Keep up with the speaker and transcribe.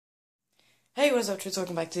Hey, what's up, troops?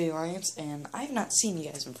 Welcome back to the Alliance, and I have not seen you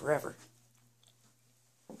guys in forever.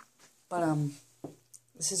 But,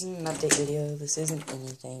 this isn't an update video, this isn't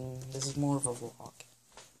anything, this is more of a vlog.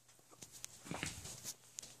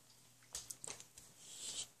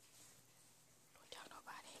 Don't tell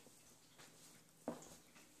nobody.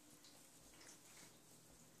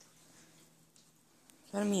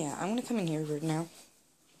 But, yeah, I'm gonna come in here right now.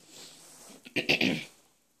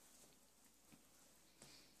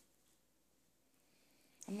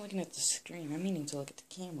 I'm looking at the screen. I'm meaning to look at the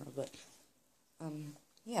camera, but,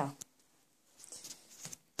 yeah.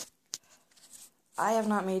 I have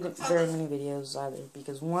not made very many videos either,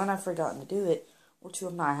 because one, I've forgotten to do it, or two,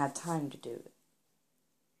 I've not had time to do it.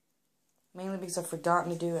 Mainly because I've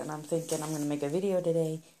forgotten to do it, and I'm thinking I'm going to make a video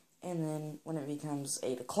today, and then when it becomes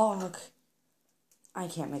 8 o'clock, I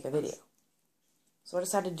can't make a video. So I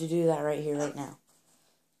decided to do that right here, right now.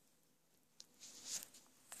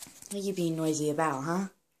 What are you being noisy about, huh?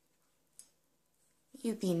 What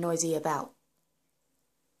are you being noisy about?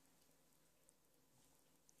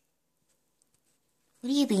 What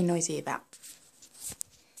are you being noisy about?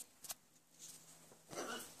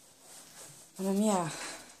 Yeah.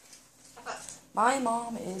 My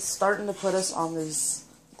mom is starting to put us on this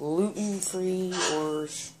gluten-free or,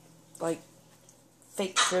 like,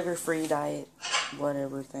 fake sugar-free diet,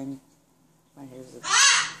 whatever thing. My hair's a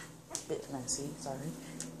bit messy, sorry.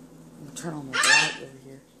 I'm gonna turn on the light over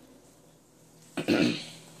here.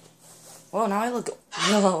 Whoa, now I look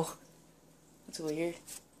yellow. That's weird.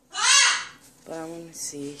 But I'm gonna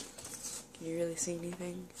see. Can you really see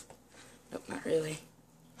anything? Nope, not really.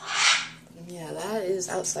 Yeah, that is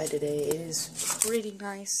outside today. It is pretty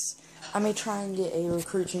nice. I may try and get a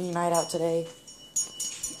recruiting night out today.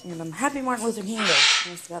 And happy Martin Luther King Day. I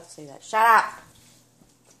almost forgot to say that. Shut up!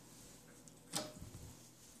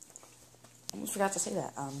 I almost forgot to say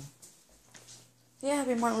that. Yeah,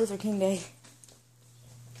 happy Martin Luther King Day.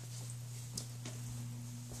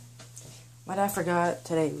 My dad forgot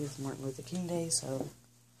today was Martin Luther King Day, so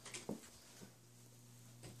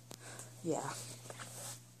yeah.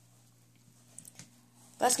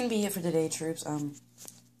 That's gonna be it for today, troops.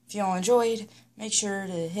 If y'all enjoyed, make sure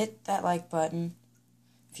to hit that like button.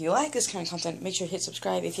 If you like this kind of content, make sure to hit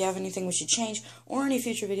subscribe. If you have anything we should change or any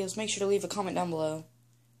future videos, make sure to leave a comment down below.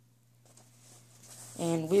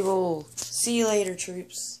 And we will see you later,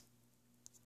 troops.